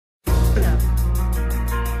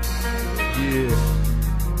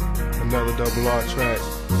Another double R track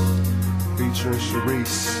featuring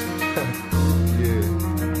Cherice. Yeah,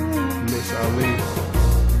 Miss Ali.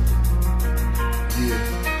 Yeah,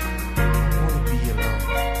 wanna be alone.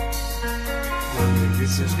 Yeah, get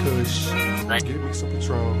this kush, get me some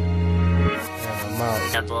Patron, and I'm out.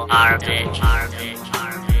 Double R, bitch.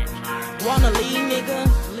 Wanna leave, nigga?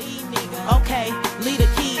 Okay, leave the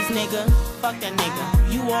keys, nigga. Fuck that nigga.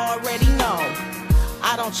 You already know.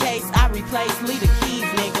 I don't chase, I replace. Leave the keys,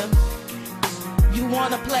 nigga. You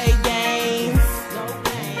wanna play games?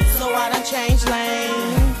 So I done changed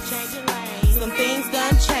lanes. Some things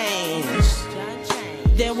done changed.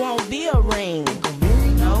 There won't be a ring.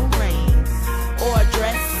 No rings. Or a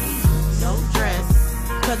dress. No dress.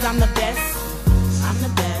 Cause I'm the best. I'm the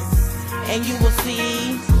best. And you will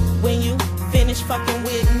see when you finish fucking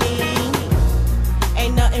with me.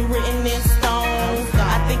 Ain't nothing written in stone.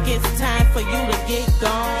 I think it's time for you to get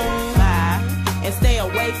gone. Bye. And stay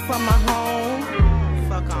away from my home.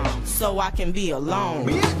 Fuck on. So I can be alone.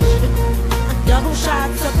 Double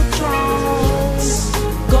shots of Patron.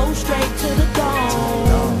 Go straight to the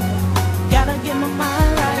dome. Gotta get my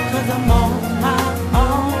mind right cause I'm on my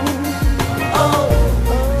own. Oh,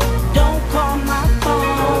 don't call my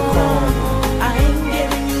phone. I ain't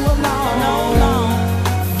giving you a loan.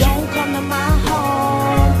 Don't come to my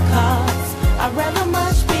home cause I'd rather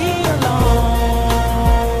much be alone.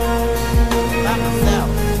 By myself.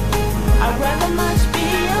 I'd rather much be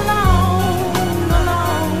alone.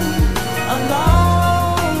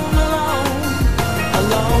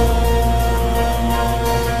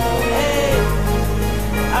 Hey,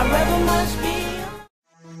 I'd rather much be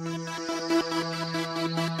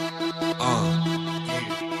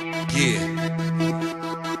Yeah.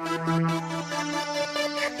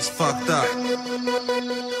 It's fucked up.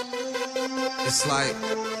 It's like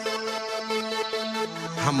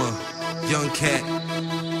I'm a young cat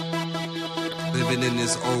living in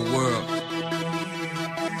this old world.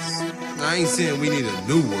 I ain't saying we need a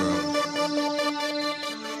new world.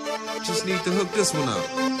 Just need to hook this one up.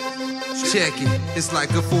 Check it. It's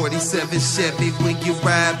like a 47 Chevy when you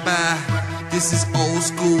ride by. This is old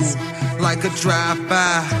school, like a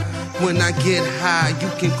drive-by. When I get high, you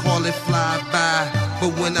can call it fly-by.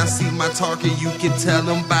 But when I see my target, you can tell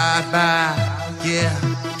them bye-bye. Yeah,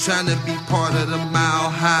 trying to be part of the mile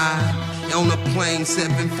high. On a plane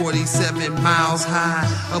 747 miles high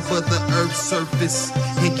above the earth's surface.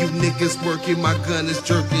 And you niggas working, my gun is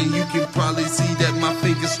jerking. You can probably see that my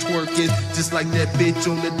fingers twerking. Just like that bitch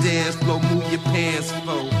on the dance floor, move your pants,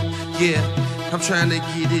 fo. Yeah, I'm trying to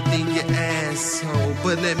get it in your asshole.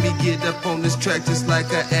 But let me get up on this track just like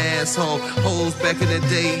an asshole. Hoes back in the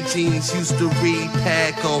day, jeans used to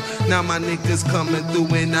repack on. Now my niggas coming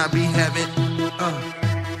through and I be having,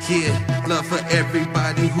 yeah, love for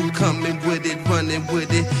everybody who coming with it, running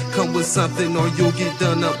with it. Come with something or you'll get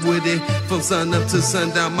done up with it. From sun up to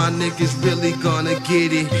sundown, my niggas really gonna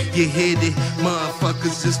get it. You hit it,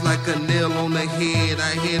 motherfuckers just like a nail on the head.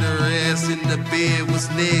 I hit her ass in the bed, was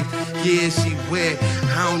neck. Yeah, she wet.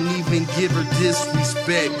 I don't even give her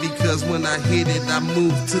disrespect because when I hit it, I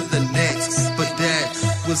move to the next. But that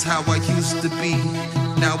was how I used to be.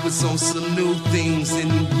 Now it's on some new things,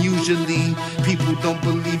 and usually people don't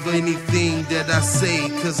believe anything that I say,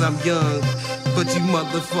 cause I'm young. But you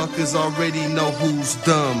motherfuckers already know who's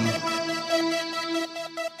dumb.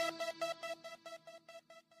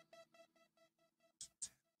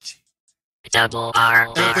 Double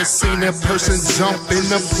R. Ever seen a person jump in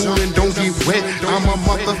the pool and don't get wet? I'm a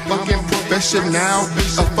motherfucking professional,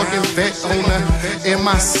 a fucking vet on the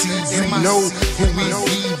MIC. You know who we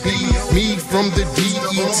be. Me from the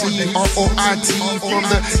DET, R+hot from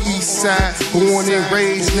the east side. Born and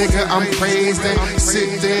raised, nigga, I'm praised. And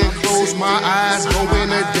sit there and close my eyes, go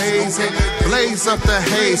in a daze and blaze up the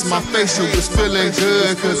haze. My facial was feeling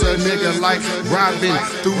good, cause a nigga like robbing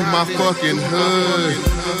through my fucking hood.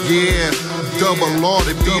 Yeah. Double R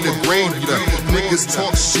to be the grave. Niggas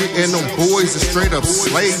talk shit and them boys are straight up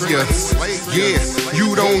slave ya. Yeah,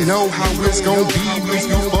 you don't know how it's gon' be when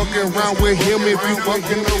you fucking around with him. If you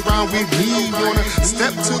fucking around with me, wanna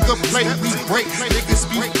step to the plate, we break. Niggas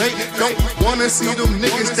be fake, don't wanna see them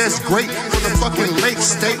niggas that's great. For the fucking lake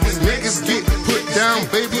state, niggas get put down,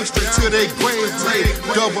 baby, straight to their grave.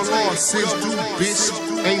 Double R, since do bitch,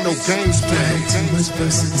 ain't no games played. Too much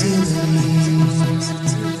versatility.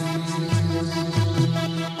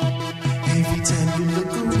 Every time you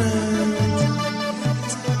look around,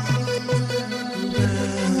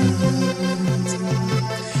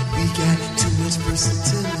 we got too much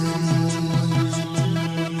versatility.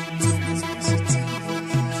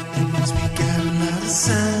 And once we got a lot of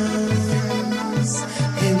sounds,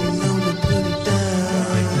 and we know to put it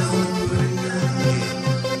down.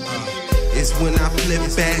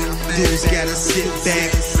 flip back. Dudes gotta sit back.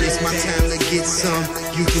 It's my time to get some.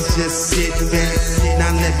 You can just sit back.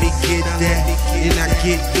 Now let me get that, and I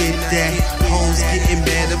get with that. Hoes getting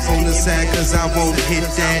mad up on the side, cause I won't hit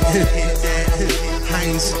that. I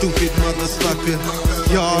ain't stupid, motherfucker.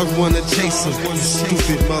 Y'all wanna chase them,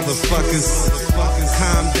 stupid motherfuckers.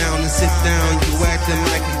 Calm down and sit down, you acting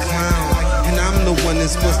like a clown. And I'm the one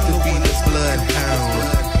that's supposed to be the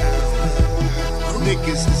bloodhound.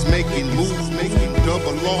 Niggas is making moves, making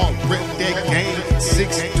double R, rep that game.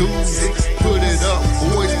 6 dudes, put it up.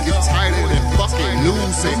 Boys get tighter than fucking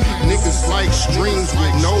news. And niggas like strings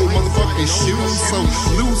with no motherfucking shoes. So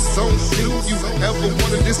loose on shit you ever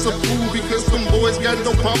wanna disapprove, because them boys got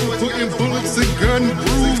no problem putting bullets and gun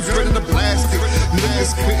grooves. Ready to blast it.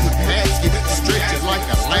 Niggas couldn't pass it. Stretch it like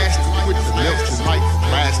elastic with the left you like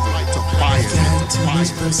plastic to fire. Got too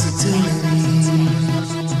much versatility.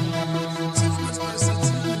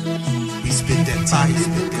 Spit that fire,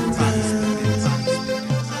 spit that fire.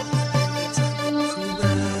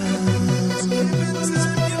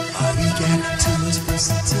 We got too much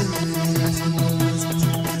versatility.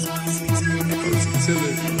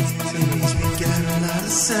 We got a lot of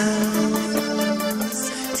sound.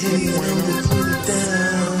 Anyone to put it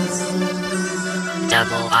down.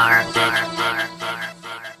 Double R, bitch.